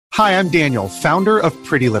Hi, I'm Daniel, founder of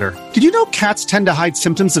Pretty Litter. Did you know cats tend to hide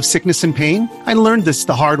symptoms of sickness and pain? I learned this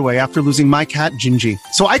the hard way after losing my cat, Gingy.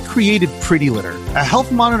 So I created Pretty Litter, a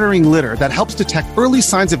health monitoring litter that helps detect early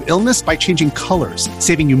signs of illness by changing colors,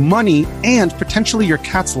 saving you money and potentially your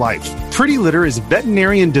cat's life. Pretty Litter is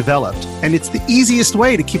veterinarian developed, and it's the easiest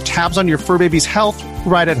way to keep tabs on your fur baby's health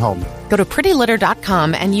right at home. Go to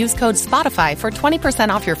prettylitter.com and use code SPOTIFY for 20%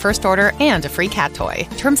 off your first order and a free cat toy.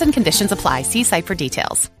 Terms and conditions apply. See site for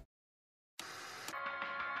details.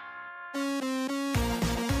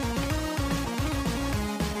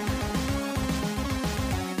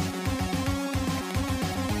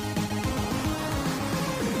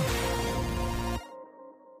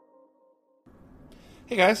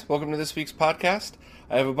 Hey guys, welcome to this week's podcast.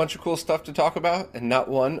 I have a bunch of cool stuff to talk about, and not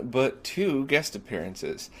one, but two guest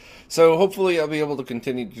appearances. So hopefully I'll be able to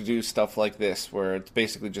continue to do stuff like this, where it's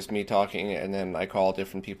basically just me talking, and then I call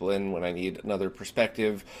different people in when I need another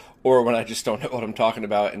perspective, or when I just don't know what I'm talking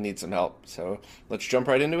about and need some help. So let's jump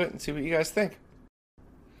right into it and see what you guys think.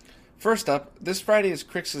 First up, this Friday is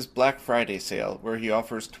Crix's Black Friday sale, where he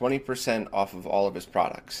offers 20% off of all of his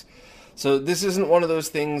products. So this isn't one of those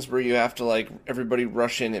things where you have to, everybody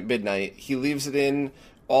rush in at midnight. He leaves it in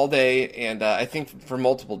all day, and I think for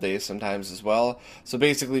multiple days sometimes as well. So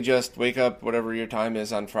basically just wake up whatever your time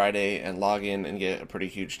is on Friday and log in and get a pretty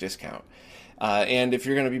huge discount. And if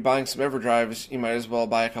you're going to be buying some EverDrives, you might as well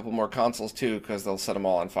buy a couple more consoles too, because they'll set them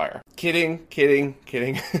all on fire. Kidding.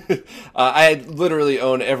 I literally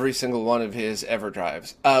own every single one of his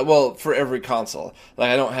EverDrives. Well, for every console.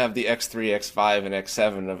 I don't have the X3, X5, and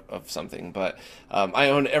X7 of something, but I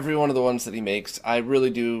own every one of the ones that he makes. I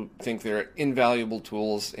really do think they're invaluable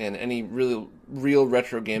tools, and any real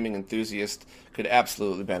retro gaming enthusiast could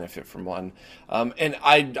absolutely benefit from one. And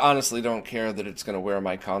I honestly don't care that it's going to wear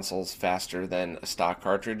my consoles faster than a stock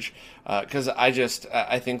cartridge, because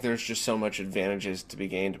I think there's just so much advantages to be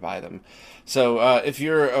gained by them. So if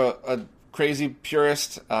you're a crazy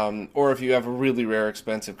purist, or if you have a really rare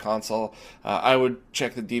expensive console, I would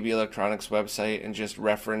check the DB Electronics website and just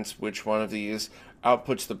reference which one of these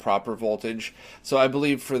outputs the proper voltage. So I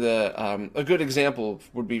believe for the a good example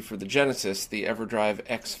would be for the Genesis, the EverDrive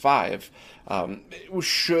X5. It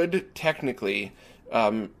should technically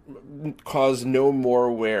cause no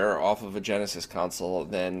more wear off of a Genesis console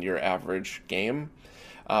than your average game.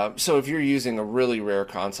 So if you're using a really rare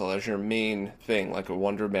console as your main thing, like a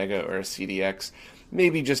Wonder Mega or a CDX,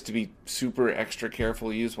 maybe just to be super extra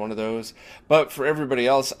careful, use one of those. But for everybody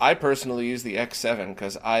else, I personally use the X7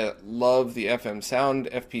 because I love the FM sound,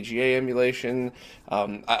 FPGA emulation.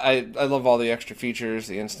 I love all the extra features,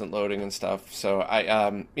 the instant loading and stuff. So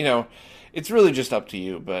it's really just up to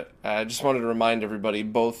you. But I just wanted to remind everybody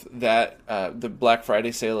both that the Black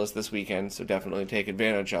Friday sale is this weekend, so definitely take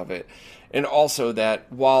advantage of it. And also that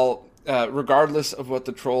while regardless of what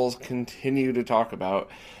the trolls continue to talk about,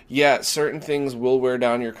 yeah, certain things will wear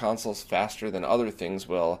down your consoles faster than other things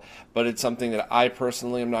will, but it's something that I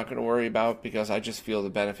personally am not going to worry about because I just feel the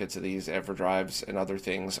benefits of these EverDrives and other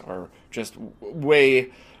things are just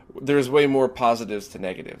there's way more positives to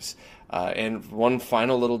negatives. And one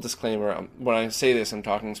final little disclaimer, when I say this, I'm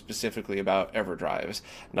talking specifically about EverDrives,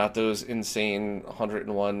 not those insane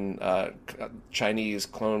 101 Chinese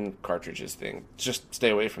clone cartridges thing. Just stay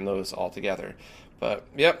away from those altogether. But,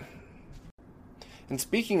 yep. And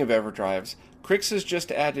speaking of EverDrives, Crix has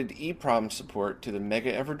just added EEPROM support to the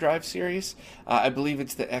Mega EverDrive series. I believe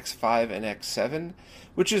it's the X5 and X7,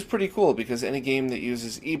 which is pretty cool because any game that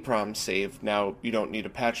uses EEPROM save, now you don't need a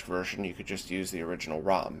patched version, you could just use the original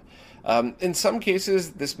ROM. In some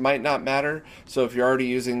cases, this might not matter, so if you're already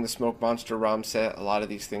using the Smoke Monster ROM set, a lot of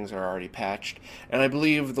these things are already patched. And I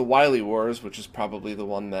believe the Wily Wars, which is probably the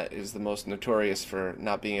one that is the most notorious for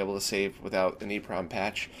not being able to save without an EEPROM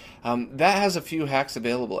patch, that has a few hacks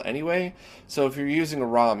available anyway, so if you're using a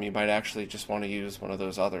ROM, you might actually just want to use one of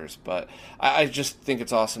those others. But I just think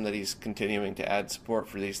it's awesome that he's continuing to add support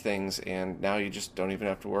for these things, and now you just don't even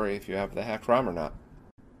have to worry if you have the hacked ROM or not.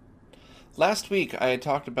 Last week, I had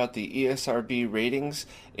talked about the ESRB ratings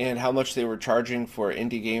and how much they were charging for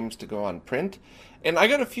indie games to go on print. And I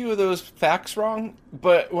got a few of those facts wrong,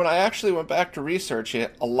 but when I actually went back to research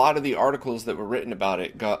it, a lot of the articles that were written about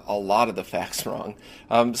it got a lot of the facts wrong.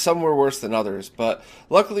 Some were worse than others, but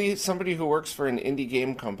luckily somebody who works for an indie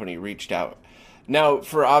game company reached out. Now,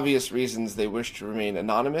 for obvious reasons, they wish to remain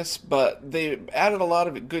anonymous, but they added a lot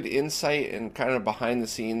of good insight and kind of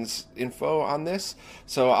behind-the-scenes info on this,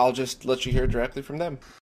 so I'll just let you hear directly from them.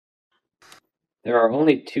 There are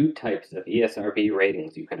only two types of ESRB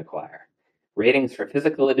ratings you can acquire: ratings for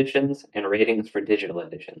physical editions and ratings for digital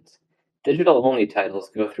editions. Digital-only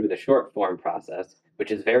titles go through the short-form process,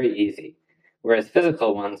 which is very easy, whereas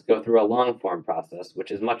physical ones go through a long-form process,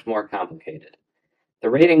 which is much more complicated. The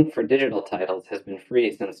rating for digital titles has been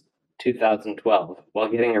free since 2012, while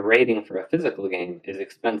getting a rating for a physical game is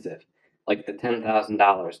expensive, like the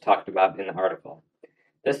 $10,000 talked about in the article.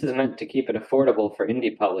 This is meant to keep it affordable for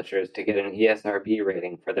indie publishers to get an ESRB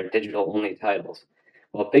rating for their digital-only titles,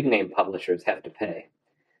 while big-name publishers have to pay.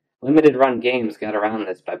 Limited Run Games got around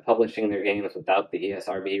this by publishing their games without the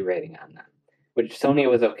ESRB rating on them, which Sony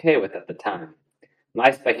was okay with at the time.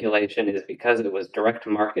 My speculation is because it was direct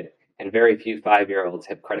market and very few 5-year-olds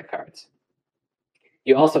have credit cards.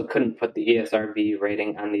 You also couldn't put the ESRB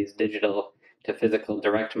rating on these digital to physical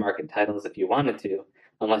direct market titles if you wanted to,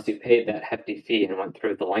 unless you paid that hefty fee and went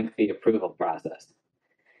through the lengthy approval process.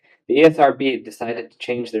 The ESRB decided to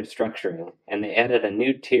change their structuring, and they added a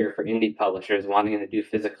new tier for indie publishers wanting to do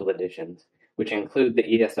physical editions, which include the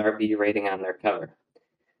ESRB rating on their cover.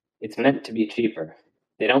 It's meant to be cheaper.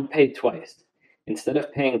 They don't pay twice. Instead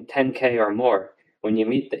of paying $10K or more, when you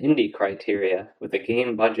meet the indie criteria with a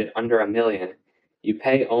game budget under $1 million, you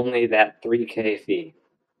pay only that $3K fee.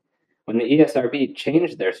 When the ESRB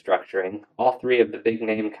changed their structuring, all three of the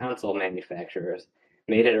big-name console manufacturers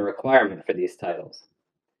made it a requirement for these titles.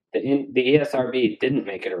 The ESRB didn't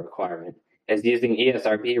make it a requirement, as using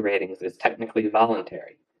ESRB ratings is technically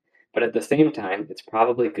voluntary, but at the same time, it's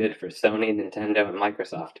probably good for Sony, Nintendo, and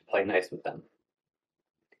Microsoft to play nice with them.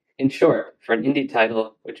 In short, for an indie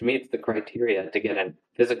title which meets the criteria to get a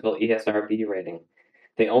physical ESRB rating,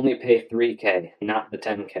 they only pay $3K, not the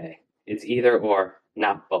 $10K. It's either or,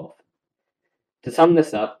 not both. To sum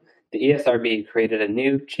this up, the ESRB created a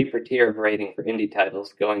new, cheaper tier of rating for indie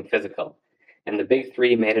titles going physical, and the big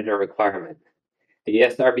three made it a requirement. The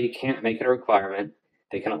ESRB can't make it a requirement,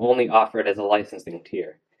 they can only offer it as a licensing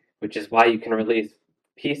tier, which is why you can release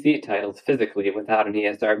PC titles physically without an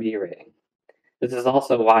ESRB rating. This is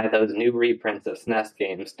also why those new reprints of SNES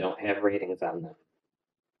games don't have ratings on them.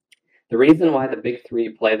 The reason why the big three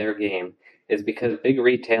play their game is because big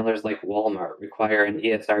retailers like Walmart require an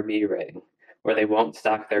ESRB rating, or they won't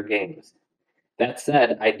stock their games. That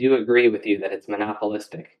said, I do agree with you that it's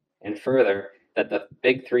monopolistic, and further, that the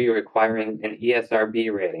big three requiring an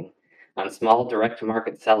ESRB rating on small direct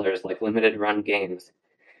market sellers like Limited Run Games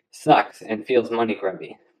sucks and feels money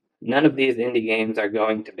grubby. None of these indie games are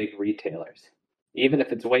going to big retailers. Even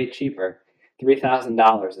if it's way cheaper,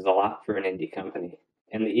 $3,000 is a lot for an indie company,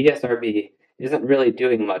 and the ESRB isn't really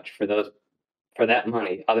doing much for that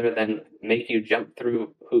money other than make you jump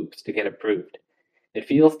through hoops to get approved. It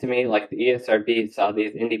feels to me like the ESRB saw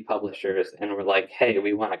these indie publishers and were like, hey,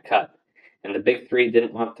 we want a cut, and the big three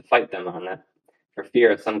didn't want to fight them on that for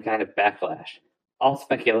fear of some kind of backlash. All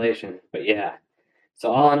speculation, but yeah.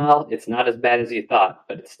 So all in all, it's not as bad as you thought,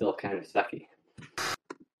 but it's still kind of sucky.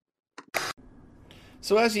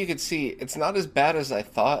 So as you can see, it's not as bad as I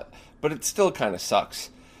thought, but it still kind of sucks.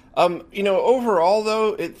 Overall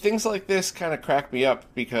though, things like this kind of crack me up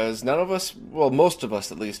because none of us, well, most of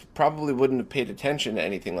us at least, probably wouldn't have paid attention to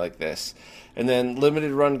anything like this. And then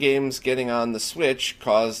Limited Run Games getting on the Switch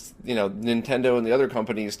caused, Nintendo and the other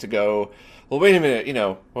companies to go, well, wait a minute,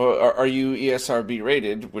 are you ESRB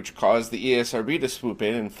rated, which caused the ESRB to swoop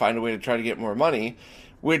in and find a way to try to get more money,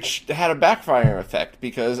 which had a backfire effect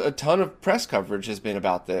because a ton of press coverage has been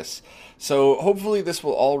about this. So hopefully this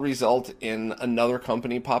will all result in another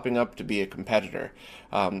company popping up to be a competitor.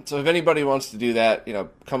 So if anybody wants to do that,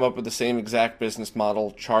 come up with the same exact business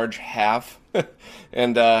model, charge half,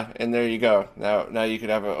 and there you go. Now you could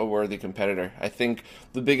have a worthy competitor. I think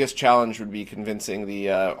the biggest challenge would be convincing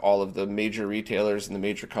all of the major retailers and the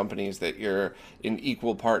major companies that you're an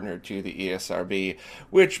equal partner to the ESRB,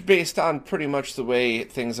 which, based on pretty much the way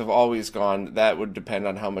things have always gone, that would depend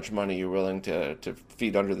on how much money you're willing to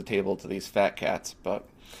feed under the table to these fat cats. But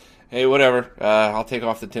hey, whatever. I'll take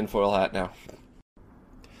off the tinfoil hat now.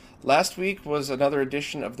 Last week was another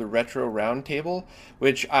edition of the Retro Roundtable,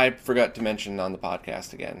 which I forgot to mention on the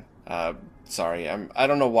podcast again. Sorry, I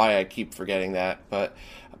don't know why I keep forgetting that, but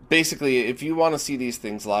basically, if you want to see these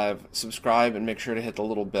things live, subscribe and make sure to hit the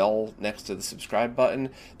little bell next to the subscribe button.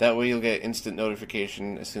 That way you'll get instant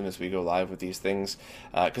notification as soon as we go live with these things,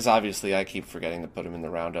 because obviously I keep forgetting to put them in the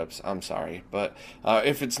roundups. I'm sorry. But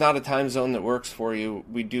if it's not a time zone that works for you,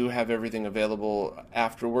 we do have everything available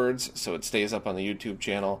afterwards, so it stays up on the YouTube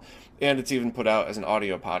channel. And it's even put out as an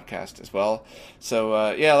audio podcast as well. So,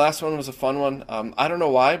 last one was a fun one. I don't know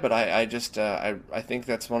why, but I think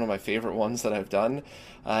that's one of my favorite ones that I've done.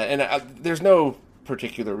 There's no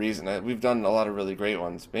particular reason. We've done a lot of really great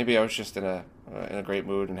ones. Maybe I was just in a great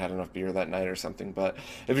mood and had enough beer that night or something. But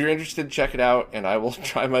if you're interested, check it out, and I will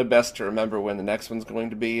try my best to remember when the next one's going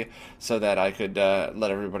to be so that I could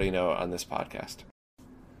let everybody know on this podcast.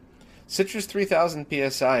 Citrus 3000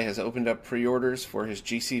 PSI has opened up pre-orders for his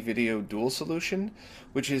GC Video Dual solution,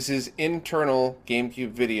 which is his internal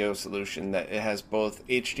GameCube video solution that it has both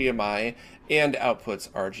HDMI and outputs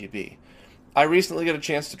RGB. I recently got a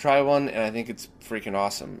chance to try one, and I think it's freaking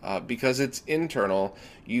awesome. Because it's internal,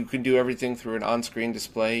 you can do everything through an on-screen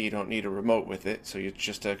display. You don't need a remote with it, so it's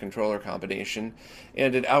just a controller combination.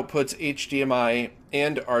 And it outputs HDMI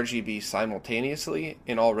and RGB simultaneously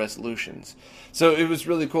in all resolutions. So it was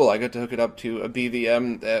really cool. I got to hook it up to a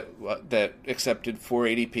BVM that accepted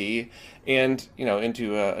 480p and,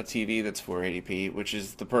 into a TV that's 480p, which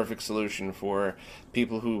is the perfect solution for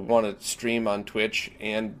people who want to stream on Twitch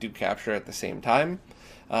and do capture at the same time.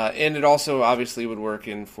 And it also obviously would work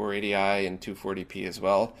in 480i and 240p as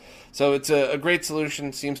well. So it's a great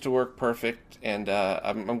solution, seems to work perfect, and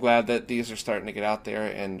I'm glad that these are starting to get out there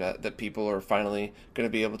and that people are finally going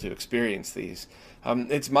to be able to experience these.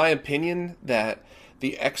 It's my opinion that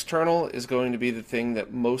the external is going to be the thing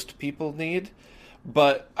that most people need,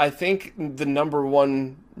 but I think the number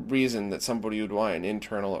one reason that somebody would want an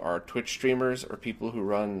internal are Twitch streamers or people who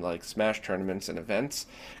run like Smash tournaments and events,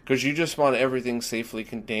 because you just want everything safely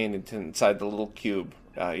contained inside the little cube.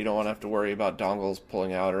 You don't want to have to worry about dongles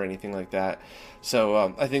pulling out or anything like that.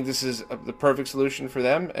 So I think this is the perfect solution for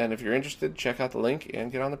them, and if you're interested, check out the link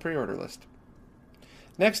and get on the pre-order list.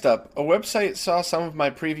 Next up, a website saw some of my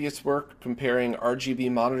previous work comparing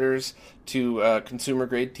RGB monitors to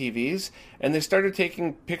consumer-grade TVs, and they started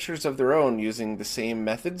taking pictures of their own using the same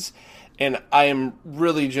methods, and I am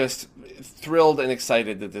really just thrilled and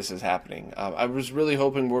excited that this is happening. I was really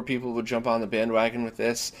hoping more people would jump on the bandwagon with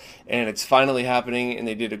this, and it's finally happening, and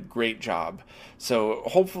they did a great job. So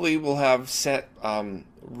hopefully we'll have set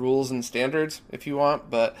rules and standards if you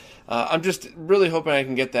want, but I'm just really hoping I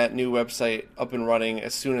can get that new website up and running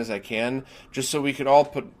as soon as I can, just so we could all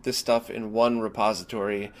put this stuff in one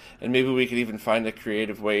repository, and maybe we could even find a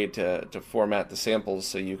creative way to format the samples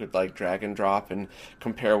so you could like drag and drop and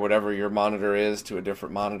compare whatever your monitor is to a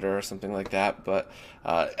different monitor or something like that. But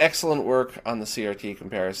excellent work on the CRT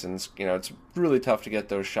comparisons. It's really tough to get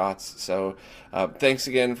those shots, so thanks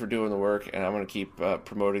again for doing the work, and I'm going to keep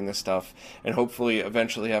promoting this stuff, and hopefully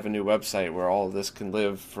eventually have a new website where all of this can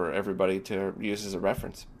live for everybody to use as a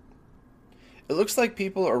reference. It looks like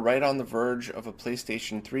people are right on the verge of a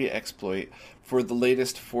PlayStation 3 exploit for the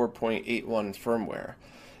latest 4.81 firmware.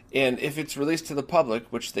 And if it's released to the public,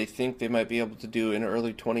 which they think they might be able to do in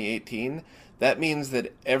early 2018, that means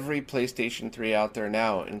that every PlayStation 3 out there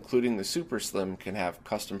now, including the Super Slim, can have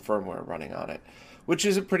custom firmware running on it. Which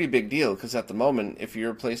is a pretty big deal, because at the moment, if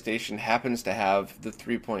your PlayStation happens to have the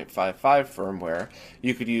 3.55 firmware,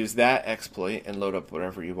 you could use that exploit and load up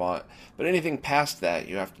whatever you want. But anything past that,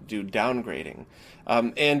 you have to do downgrading.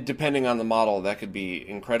 And depending on the model, that could be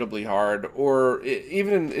incredibly hard, or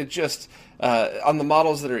on the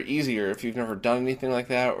models that are easier, if you've never done anything like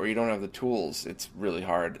that, or you don't have the tools, it's really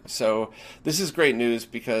hard. So this is great news,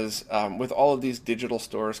 because with all of these digital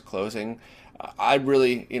stores closing, I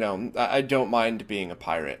really, I don't mind being a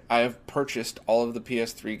pirate. I have purchased all of the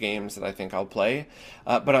PS3 games that I think I'll play,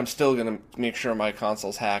 but I'm still going to make sure my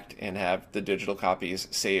console's hacked and have the digital copies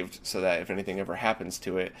saved so that if anything ever happens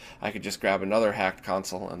to it, I could just grab another hacked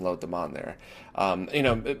console and load them on there.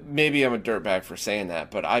 Maybe I'm a dirtbag for saying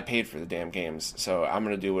that, but I paid for the damn games, so I'm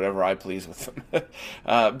going to do whatever I please with them.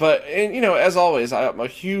 But as always, I'm a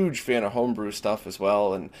huge fan of homebrew stuff as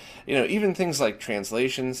well, and, even things like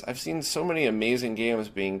translations. I've seen so many amazing games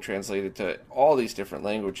being translated to all these different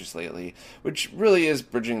languages lately, which really is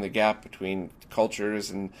bridging the gap between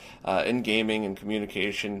cultures and in gaming and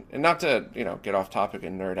communication. And not to, get off topic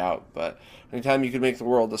and nerd out, but anytime you can make the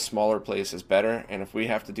world a smaller place is better, and if we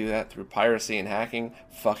have to do that through piracy and hacking,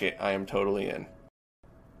 fuck it, I am totally in.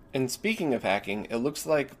 And speaking of hacking, it looks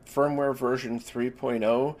like firmware version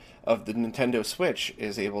 3.0 of the Nintendo Switch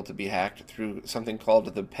is able to be hacked through something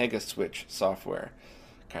called the Pegaswitch software.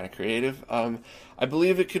 Kind of creative. I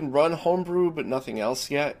believe it can run homebrew, but nothing else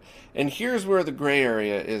yet. And here's where the gray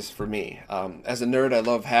area is for me. As a nerd, I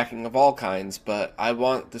love hacking of all kinds, but I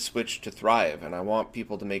want the Switch to thrive, and I want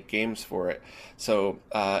people to make games for it. So,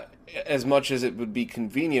 as much as it would be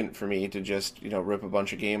convenient for me to just, rip a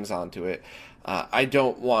bunch of games onto it, I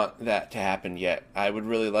don't want that to happen yet. I would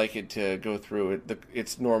really like it to go through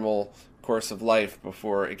its normal course of life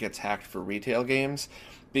before it gets hacked for retail games,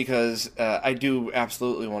 because I do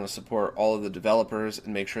absolutely want to support all of the developers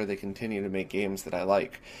and make sure they continue to make games that I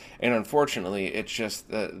like. And unfortunately, it's just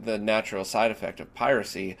the natural side effect of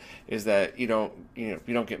piracy is that you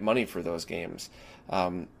don't get money for those games.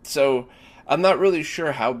 So I'm not really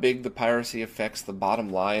sure how big the piracy affects the bottom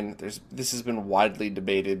line. This has been widely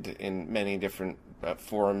debated in many different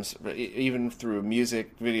forums, even through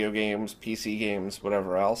music, video games, PC games,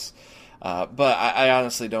 whatever else. But I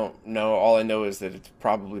honestly don't know. All I know is that it's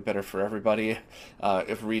probably better for everybody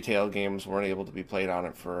if retail games weren't able to be played on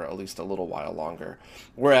it for at least a little while longer.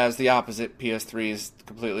 Whereas the opposite, PS3 is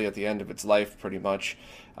completely at the end of its life, pretty much.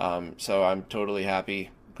 So I'm totally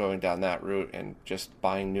happy going down that route and just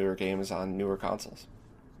buying newer games on newer consoles.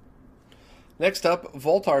 Next up,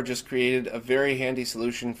 Voltar just created a very handy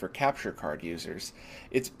solution for capture card users.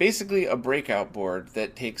 It's basically a breakout board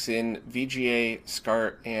that takes in VGA,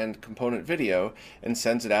 SCART, and component video and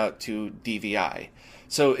sends it out to DVI.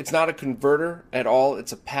 So it's not a converter at all,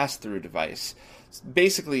 it's a pass-through device.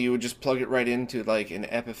 Basically, you would just plug it right into like an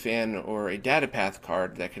Epiphan or a DataPath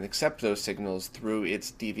card that can accept those signals through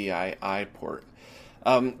its DVI-I port.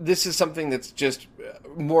 This is something that's just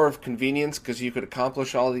more of convenience because you could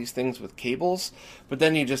accomplish all these things with cables, but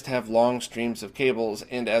then you just have long streams of cables,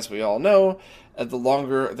 and as we all know, the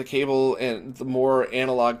longer the cable and the more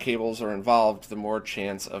analog cables are involved, the more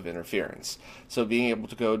chance of interference. So being able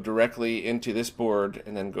to go directly into this board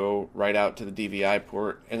and then go right out to the DVI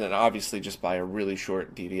port, and then obviously just buy a really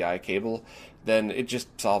short DVI cable, then it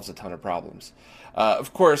just solves a ton of problems.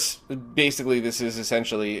 Of course, basically this is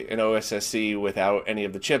essentially an OSSC without any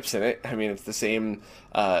of the chips in it. I mean, it's the same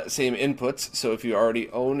inputs, so if you already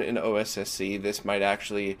own an OSSC, this might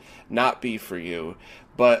actually not be for you.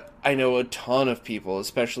 But I know a ton of people,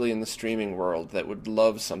 especially in the streaming world, that would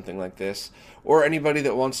love something like this, or anybody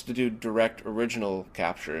that wants to do direct original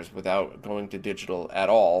captures without going to digital at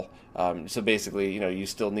all. So basically, you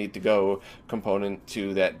still need to go component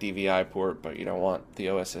to that DVI port, but you don't want the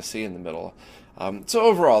OSSC in the middle. So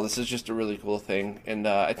overall, this is just a really cool thing, and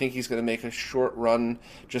I think he's going to make a short run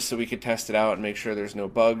just so we could test it out and make sure there's no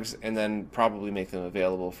bugs, and then probably make them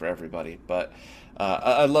available for everybody. But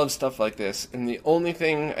I love stuff like this, and the only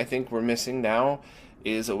thing I think we're missing now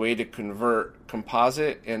is a way to convert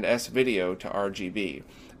composite and S-video to RGB.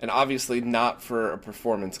 And obviously not for a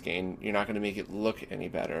performance gain. You're not going to make it look any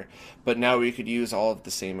better. But now we could use all of the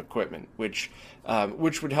same equipment, which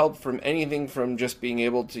would help from anything from just being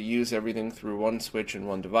able to use everything through one switch and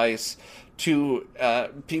one device to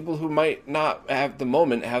people who might not have the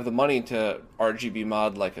money to RGB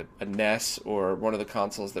mod like a NES or one of the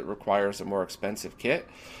consoles that requires a more expensive kit.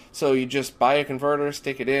 So you just buy a converter,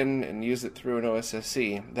 stick it in, and use it through an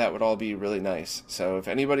OSSC. That would all be really nice. So if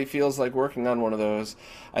anybody feels like working on one of those,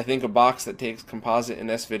 I think a box that takes composite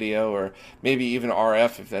and S-video, or maybe even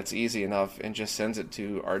RF if that's easy enough, and just sends it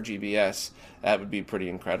to RGBS, that would be pretty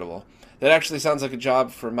incredible. That actually sounds like a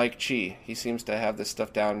job for Mike Chi. He seems to have this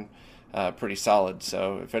stuff down pretty solid.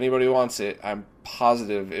 So if anybody wants it, I'm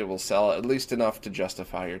positive it will sell at least enough to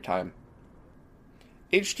justify your time.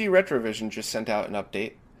 HD Retrovision just sent out an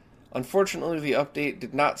update. Unfortunately, the update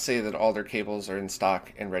did not say that all their cables are in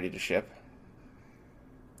stock and ready to ship.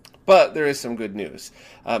 But there is some good news.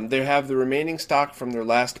 They have the remaining stock from their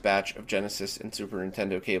last batch of Genesis and Super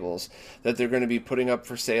Nintendo cables that they're going to be putting up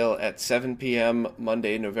for sale at 7 p.m.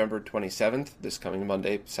 Monday, November 27th, this coming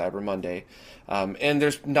Monday, Cyber Monday. And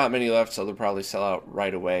there's not many left, so they'll probably sell out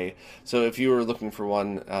right away. So if you were looking for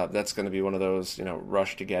one, that's going to be one of those,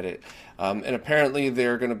 rush to get it. And apparently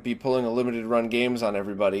they're going to be pulling a limited run games on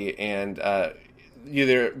everybody, and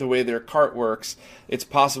the way their cart works, it's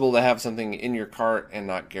possible to have something in your cart and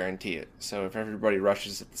not guarantee it. So if everybody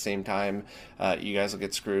rushes at the same time, you guys will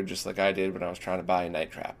get screwed just like I did when I was trying to buy a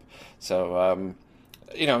Night Trap. So,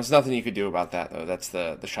 there's nothing you could do about that, though. That's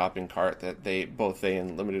the shopping cart that both they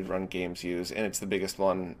and Limited Run Games use, and it's the biggest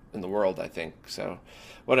one in the world, I think. So,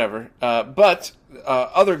 whatever. But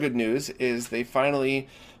other good news is they finally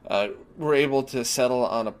were able to settle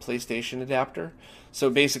on a PlayStation adapter. So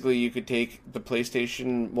basically, you could take the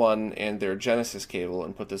PlayStation 1 and their Genesis cable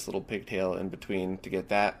and put this little pigtail in between to get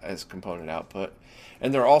that as component output.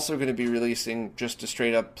 And they're also going to be releasing just a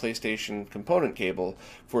straight-up PlayStation component cable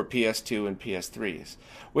for PS2 and PS3s,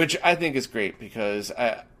 which I think is great because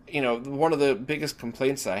one of the biggest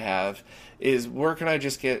complaints I have is where can I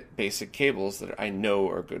just get basic cables that I know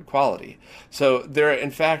are good quality? So they're,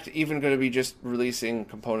 in fact, even going to be just releasing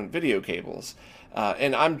component video cables.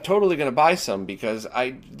 And I'm totally going to buy some because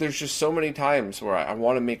there's just so many times where I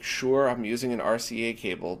want to make sure I'm using an RCA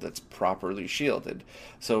cable that's properly shielded.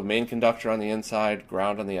 So main conductor on the inside,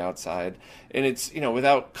 ground on the outside. And it's,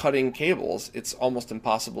 without cutting cables, it's almost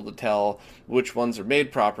impossible to tell which ones are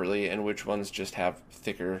made properly and which ones just have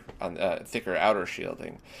thicker outer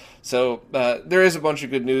shielding. So there is a bunch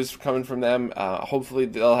of good news coming from them. Hopefully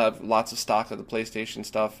they'll have lots of stock of the PlayStation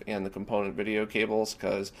stuff and the component video cables,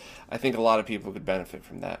 because I think a lot of people could benefit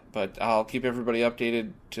from that. But I'll keep everybody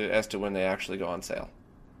updated as to when they actually go on sale.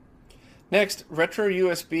 Next, Retro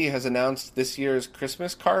USB has announced this year's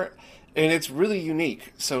Christmas cart, and it's really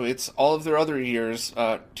unique. So it's all of their other years,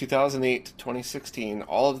 2008 to 2016,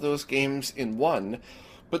 all of those games in one.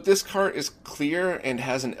 But this cart is clear and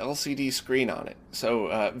has an LCD screen on it.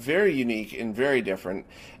 So very unique and very different.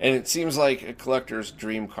 And it seems like a collector's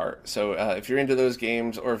dream cart. So if you're into those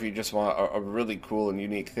games, or if you just want a really cool and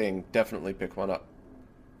unique thing, definitely pick one up.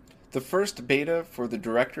 The first beta for the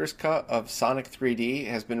director's cut of Sonic 3D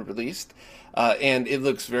has been released, and it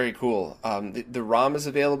looks very cool. The ROM is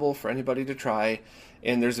available for anybody to try,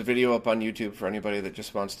 and there's a video up on YouTube for anybody that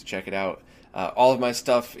just wants to check it out. All of my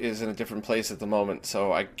stuff is in a different place at the moment,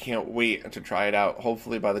 so I can't wait to try it out.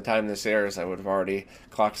 Hopefully by the time this airs, I would have already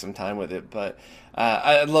clocked some time with it. But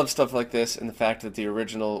I love stuff like this, and the fact that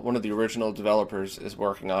one of the original developers is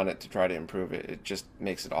working on it to try to improve it, it just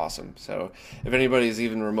makes it awesome. So if anybody is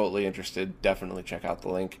even remotely interested, definitely check out the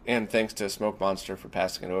link. And thanks to Smoke Monster for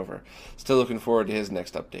passing it over. Still looking forward to his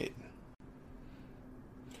next update.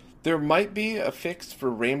 There might be a fix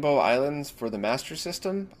for Rainbow Islands for the Master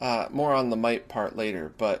System, more on the might part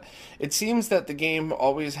later, but it seems that the game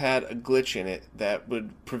always had a glitch in it that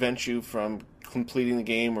would prevent you from completing the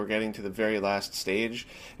game or getting to the very last stage,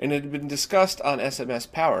 and it had been discussed on SMS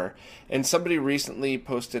Power, and somebody recently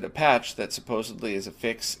posted a patch that supposedly is a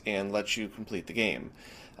fix and lets you complete the game.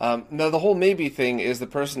 Now, the whole maybe thing is the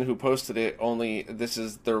person who posted it this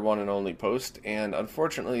is their one and only post, and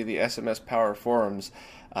unfortunately the SMS Power forums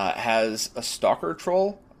has a stalker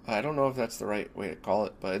troll. I don't know if that's the right way to call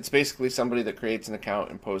it, but it's basically somebody that creates an account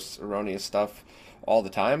and posts erroneous stuff all the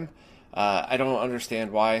time. I don't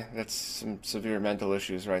understand why. That's some severe mental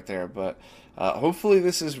issues right there, but hopefully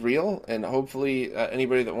this is real, and hopefully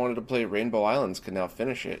anybody that wanted to play Rainbow Islands can now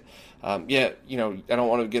finish it. I don't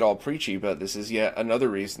want to get all preachy, but this is yet another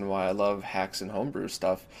reason why I love hacks and homebrew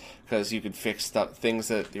stuff, because you could fix things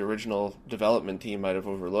that the original development team might have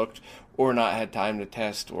overlooked or not had time to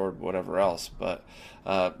test or whatever else. But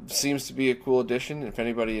seems to be a cool addition. If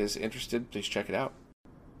anybody is interested, please check it out.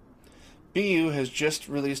 BU has just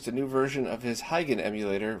released a new version of his Heigen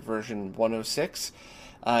emulator, version 106,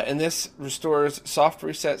 and this restores soft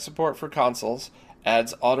reset support for consoles,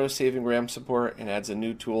 adds auto-saving RAM support, and adds a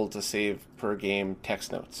new tool to save per-game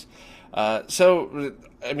text notes.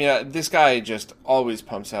 This guy just always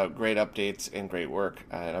pumps out great updates and great work,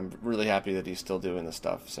 and I'm really happy that he's still doing this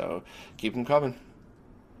stuff, so keep him coming.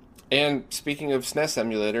 And speaking of SNES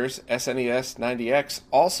emulators, SNES 90X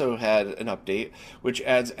also had an update which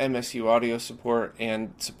adds MSU audio support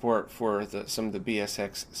and support for some of the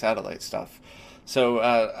BSX satellite stuff.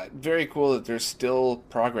 So very cool that there's still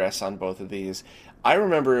progress on both of these. I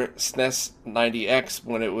remember SNES 90X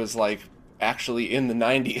when it was actually in the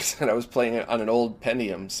 90s, and I was playing it on an old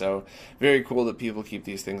Pentium, so very cool that people keep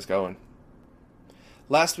these things going.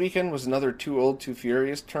 Last weekend was another Too Old, Too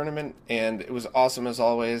Furious tournament, and it was awesome as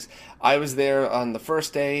always. I was there on the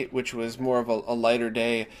first day, which was more of a lighter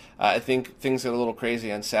day. I think things got a little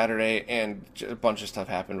crazy on Saturday, and a bunch of stuff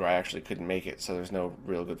happened where I actually couldn't make it, so there's no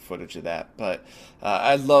real good footage of that. But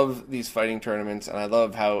I love these fighting tournaments, and I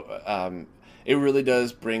love how it really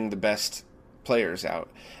does bring the best players out.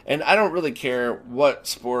 And I don't really care what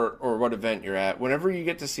sport or what event you're at. Whenever you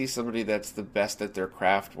get to see somebody that's the best at their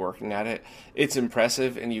craft working at it, it's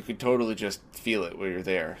impressive, and you could totally just feel it when you're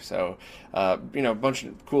there. So, a bunch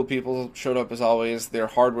of cool people showed up as always. Their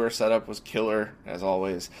hardware setup was killer as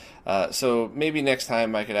always. So maybe next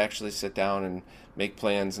time I could actually sit down and make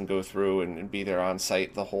plans and go through and be there on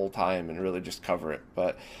site the whole time and really just cover it.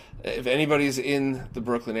 But if anybody's in the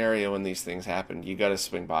Brooklyn area when these things happen, you got to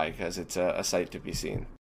swing by, because it's a sight to be seen.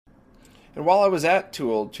 And while I was at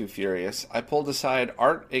Too Old, Too Furious, I pulled aside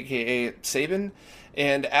Art, aka Sabin,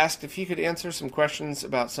 and asked if he could answer some questions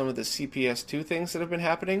about some of the CPS2 things that have been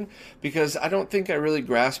happening, because I don't think I really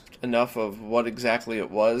grasped enough of what exactly it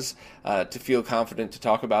was to feel confident to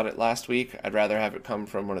talk about it last week. I'd rather have it come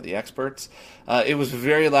from one of the experts. It was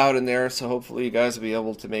very loud in there, so hopefully you guys will be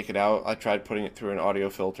able to make it out. I tried putting it through an audio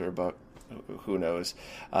filter, but who knows?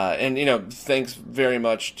 And thanks very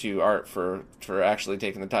much to Art for actually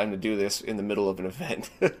taking the time to do this in the middle of an event.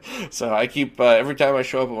 So I keep every time I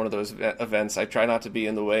show up at one of those events, I try not to be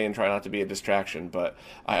in the way and try not to be a distraction, but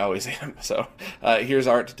I always am. So here's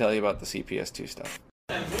Art to tell you about the CPS2 stuff.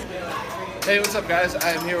 Hey, what's up, guys?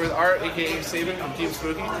 I'm here with Art, aka Sabin from Team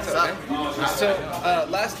Spooky. What's up, man? So,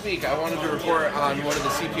 last week I wanted to report on one of the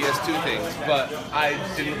CPS2 things, but I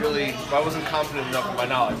wasn't confident enough in my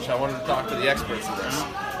knowledge. I wanted to talk to the experts in this.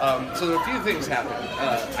 So there are a few things happening.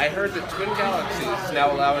 I heard that Twin Galaxies is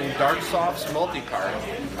now allowing Darksofts multi-card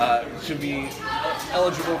to be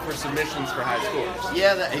eligible for submissions for high scores.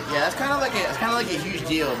 Yeah, that's kind of like a huge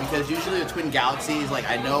deal, because usually the Twin Galaxies, like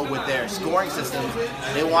I know with their scoring systems,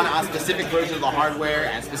 they want on specific versions of the hardware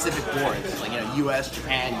and specific boards, like U.S.,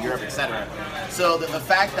 Japan, Europe, etc. So the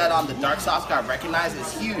fact that the Darksofts got recognized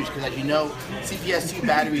is huge, because as you know, CPS2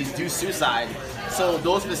 batteries do suicide, so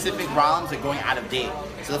those specific ROMs are going out of date.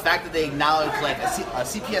 So the fact that they acknowledge like a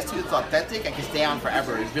CPS2 that's authentic and can stay on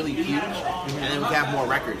forever is really huge, and then we can have more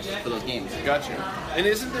records for those games. Gotcha. And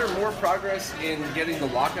isn't there more progress in getting the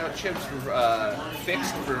lockout chips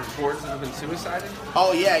fixed for boards that have been suicided?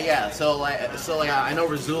 Oh yeah. So I know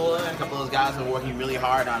Razula and a couple of those guys are working really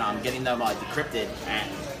hard on getting them decrypted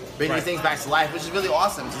and bringing these things back to life, which is really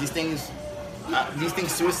awesome. So these things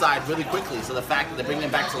suicide really quickly. So the fact that they're bringing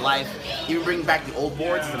them back to life, even bringing back the old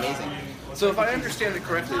boards, is amazing. So if I understand it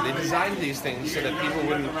correctly, they designed these things so that people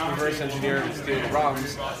wouldn't reverse engineer and steal the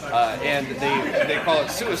ROMs, and they call it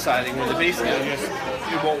suiciding, when basically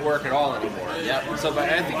it won't work at all anymore. Yep. So, but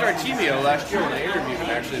I think Artemio last year when I interviewed him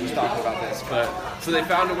actually was talking about this. So they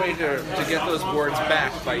found a way to get those boards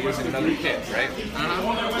back by using another kit, right?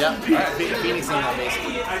 Mm-hmm. Yep. All right. Phoenixing them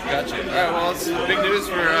basically. Gotcha. All right. Well, it's big news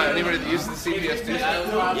for anybody that uses the CPS2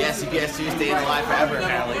 stuff. Yeah, CPS2 staying alive forever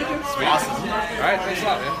apparently. Sweet. Awesome. All right. Thanks a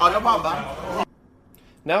lot, man. Oh, no problem, Bob.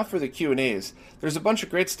 Now for the Q&As. There's a bunch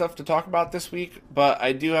of great stuff to talk about this week, but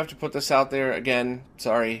I do have to put this out there again.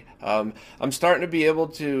 Sorry. I'm starting to be able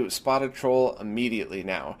to spot a troll immediately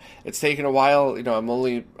now. It's taken a while. I'm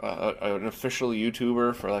only an official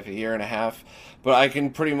YouTuber for like a year and a half, but I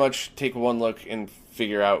can pretty much take one look and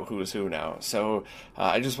figure out who's who now. So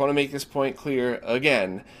I just want to make this point clear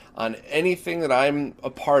again. On anything that I'm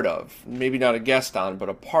a part of, maybe not a guest on, but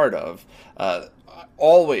a part of,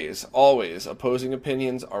 always opposing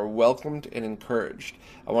opinions are welcomed and encouraged.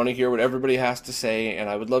 I want to hear what everybody has to say, and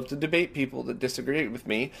I would love to debate people that disagree with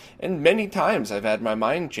me. And many times I've had my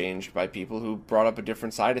mind changed by people who brought up a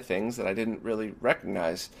different side of things that I didn't really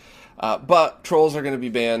recognize. But trolls are going to be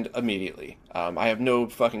banned immediately. I have no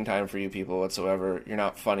fucking time for you people whatsoever. You're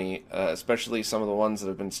not funny, especially some of the ones that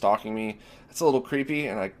have been stalking me. It's a little creepy,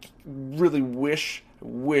 and I really wish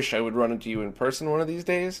I would run into you in person one of these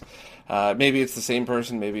days. Maybe it's the same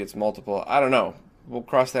person, maybe it's multiple. I don't know. We'll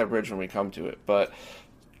cross that bridge when we come to it. But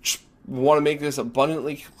want to make this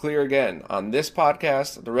abundantly clear again. On this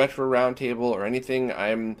podcast, the Retro Roundtable, or anything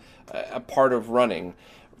I'm a part of running,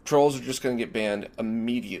 trolls are just going to get banned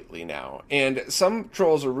immediately now. And some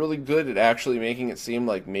trolls are really good at actually making it seem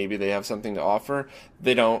like maybe they have something to offer.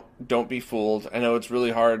 They don't. Don't be fooled. I know it's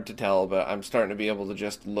really hard to tell, but I'm starting to be able to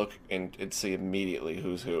just look and see immediately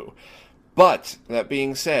who's who. But, that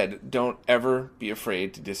being said, don't ever be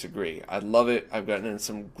afraid to disagree. I love it. I've gotten in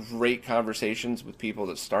some great conversations with people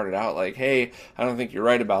that started out like, hey, I don't think you're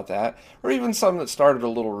right about that. Or even some that started a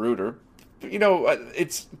little ruder.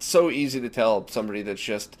 It's so easy to tell somebody that's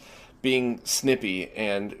just being snippy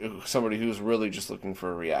and somebody who's really just looking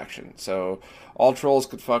for a reaction. So all trolls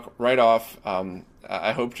could fuck right off.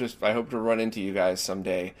 I hope to run into you guys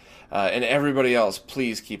someday. And everybody else,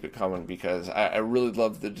 please keep it coming, because I really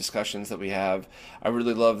love the discussions that we have. I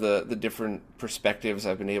really love the different perspectives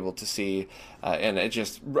I've been able to see. And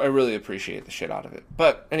I really appreciate the shit out of it.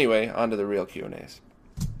 But anyway, on to the real Q&As.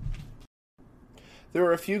 There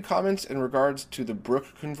were a few comments in regards to the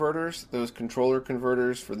Brook converters, those controller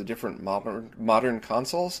converters for the different modern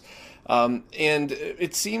consoles. And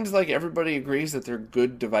it seems like everybody agrees that they're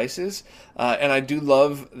good devices. And I do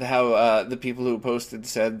love how the people who posted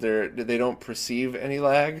said they don't perceive any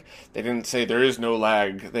lag. They didn't say there is no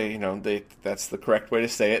lag. That's the correct way to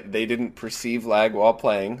say it. They didn't perceive lag while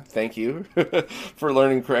playing. Thank you for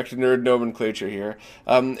learning correct nerd nomenclature here.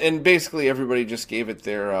 And basically everybody just gave it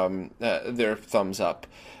their thumbs up.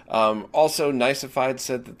 Also, Niceified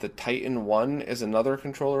said that the Titan 1 is another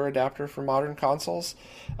controller adapter for modern consoles.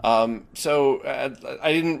 So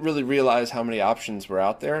I didn't really realize how many options were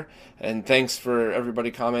out there. And thanks for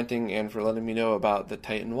everybody commenting and for letting me know about the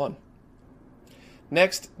Titan 1.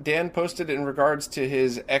 Next, Dan posted in regards to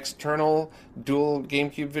his external dual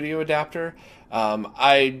GameCube video adapter.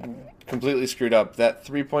 I completely screwed up. That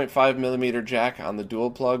 3.5 millimeter jack on the dual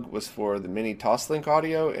plug was for the mini Toslink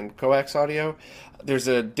audio and coax audio. There's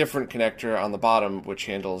a different connector on the bottom which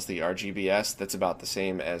handles the RGBS that's about the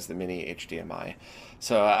same as the mini HDMI.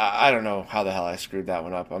 So I don't know how the hell I screwed that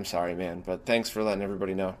one up. I'm sorry, man, but thanks for letting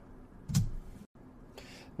everybody know.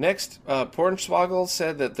 Next, Pornswoggle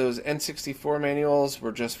said that those N64 manuals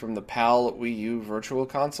were just from the PAL Wii U Virtual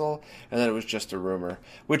Console, and that it was just a rumor,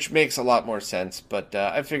 which makes a lot more sense, but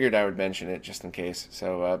I figured I would mention it just in case,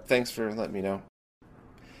 so thanks for letting me know.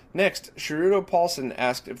 Next, Shirudo Paulson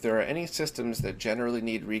asked if there are any systems that generally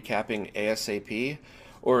need recapping ASAP,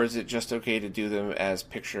 or is it just okay to do them as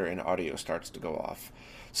picture and audio starts to go off?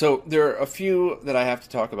 So there are a few that I have to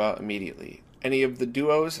talk about immediately. Any of the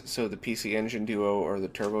duos, so the PC Engine Duo or the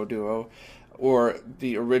Turbo Duo, or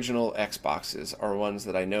the original Xboxes are ones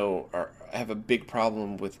that I know have a big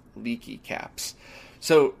problem with leaky caps.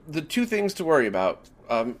 So the two things to worry about,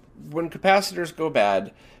 when capacitors go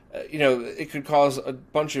bad, it could cause a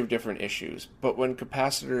bunch of different issues, but when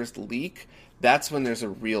capacitors leak, that's when there's a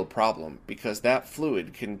real problem, because that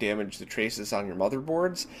fluid can damage the traces on your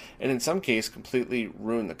motherboards, and in some case completely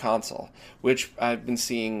ruin the console, which I've been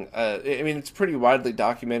seeing. It's pretty widely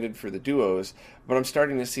documented for the Duos, but I'm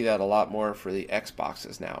starting to see that a lot more for the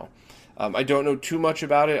Xboxes now. I don't know too much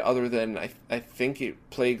about it, other than I think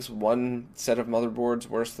it plagues one set of motherboards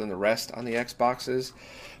worse than the rest on the Xboxes.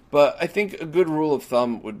 But I think a good rule of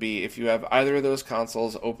thumb would be, if you have either of those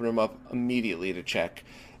consoles, open them up immediately to check.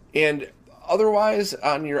 And otherwise,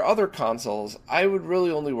 on your other consoles, I would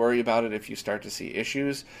really only worry about it if you start to see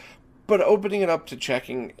issues. But opening it up to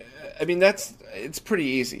checking, it's pretty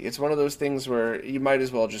easy. It's one of those things where you might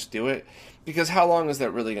as well just do it, because how long is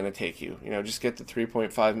that really going to take you? Just get the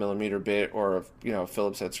 3.5 millimeter bit or a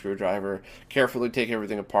Phillips head screwdriver, carefully take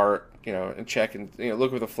everything apart, and check and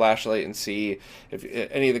look with a flashlight and see if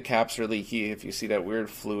any of the caps are leaky. If you see that weird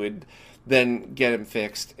fluid, then get them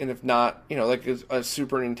fixed. And if not, like a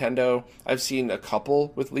Super Nintendo, I've seen a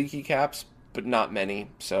couple with leaky caps, but not many,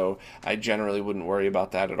 so I generally wouldn't worry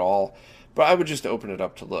about that at all. But I would just open it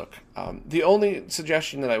up to look. The only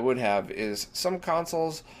suggestion that I would have is some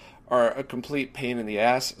consoles are a complete pain in the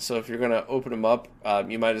ass, so if you're going to open them up,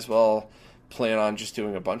 you might as well plan on just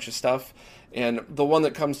doing a bunch of stuff. And the one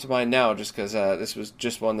that comes to mind now, just because this was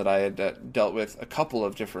just one that I had dealt with a couple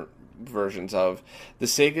of different versions of, the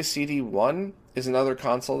Sega CD1 is another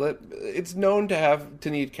console that it's known to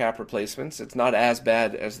need cap replacements. It's not as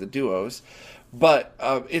bad as the Duos, but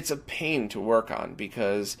it's a pain to work on,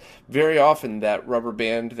 because very often that rubber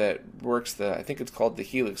band that works I think it's called the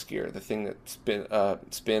Helix gear, the thing that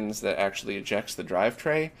spins that actually ejects the drive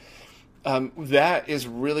tray, that is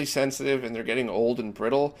really sensitive, and they're getting old and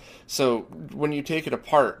brittle. So when you take it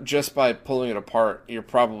apart, just by pulling it apart, you're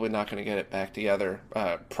probably not going to get it back together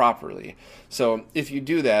properly. So if you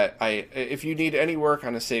do that, if you need any work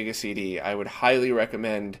on a Sega CD, I would highly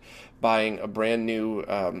recommend buying a brand new,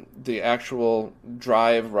 the actual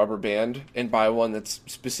drive rubber band, and buy one that's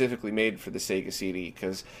specifically made for the Sega CD,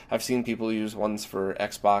 because I've seen people use ones for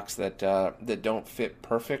Xbox that don't fit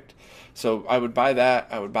perfect. So I would buy that,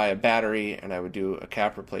 I would buy a battery, and I would do a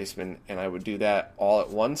cap replacement, and I would do that all at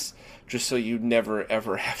once, just so you never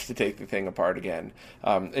ever have to take the thing apart again.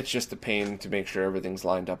 It's just a pain to make sure everything's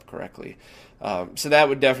lined up correctly. So that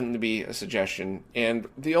would definitely be a suggestion. And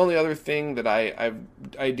the only other thing that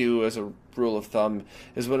I do as a rule of thumb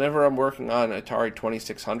is, whenever I'm working on Atari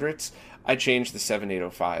 2600s, I change the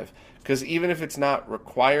 7805. Because even if it's not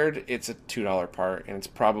required, it's a $2 part, and it's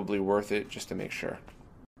probably worth it just to make sure.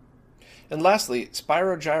 And lastly,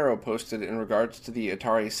 Spyro Gyro posted in regards to the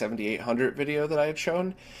Atari 7800 video that I had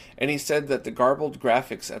shown, and he said that the garbled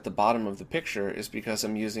graphics at the bottom of the picture is because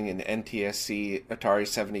I'm using an NTSC Atari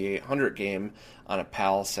 7800 game on a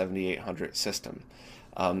PAL 7800 system.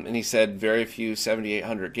 And he said very few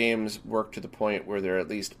 7800 games work to the point where they're at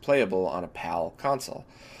least playable on a PAL console.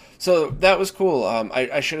 So that was cool.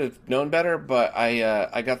 I should have known better, but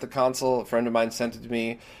I got the console. A friend of mine sent it to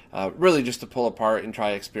me, really just to pull apart and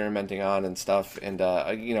try experimenting on and stuff. And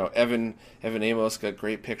Evan Amos got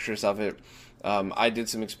great pictures of it. I did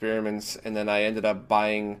some experiments, and then I ended up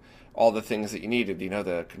buying all the things that you needed,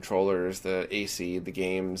 the controllers, the AC, the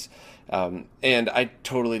games, and I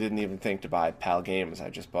totally didn't even think to buy PAL games. I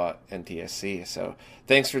just bought NTSC. So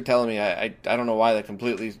thanks for telling me. I don't know why that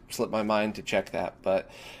completely slipped my mind to check that, but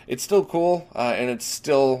it's still cool, and it's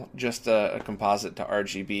still just a composite to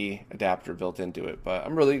RGB adapter built into it. But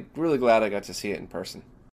I'm really, really glad I got to see it in person.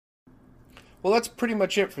 Well, that's pretty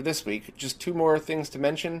much it for this week. Just two more things to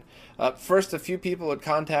mention. First, a few people had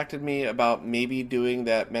contacted me about maybe doing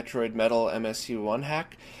that Metroid Metal MSU1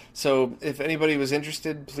 hack. So if anybody was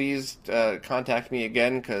interested, please contact me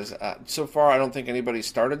again, because so far I don't think anybody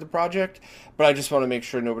started the project, but I just want to make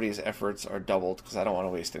sure nobody's efforts are doubled, because I don't want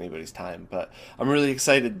to waste anybody's time. But I'm really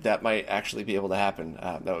excited that might actually be able to happen.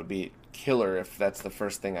 That would be killer if that's the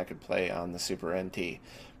first thing I could play on the Super NT.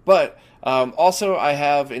 But also, I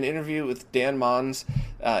have an interview with Dan Mons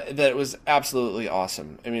that was absolutely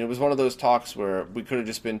awesome. I mean, it was one of those talks where we could have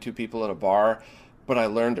just been two people at a bar, but I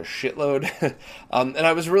learned a shitload. And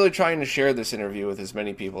I was really trying to share this interview with as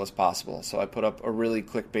many people as possible. So I put up a really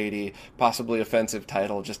clickbaity, possibly offensive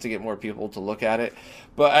title just to get more people to look at it.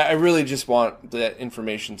 But I really just want that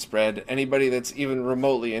information spread. Anybody that's even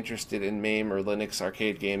remotely interested in MAME or Linux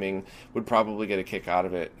arcade gaming would probably get a kick out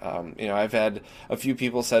of it. I've had a few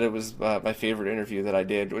people said it was my favorite interview that I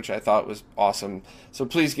did, which I thought was awesome. So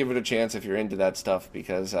please give it a chance if you're into that stuff,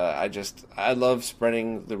 because I love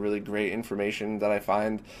spreading the really great information that I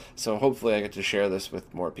find. So hopefully I get to share this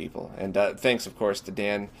with more people. And thanks, of course, to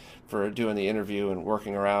Dan for doing the interview and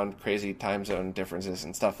working around crazy time zone differences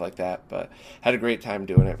and stuff like that. But had a great time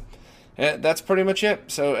doing it. And that's pretty much it.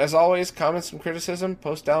 So as always, comments and criticism,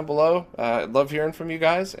 post down below. I'd love hearing from you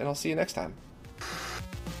guys, and I'll see you next time.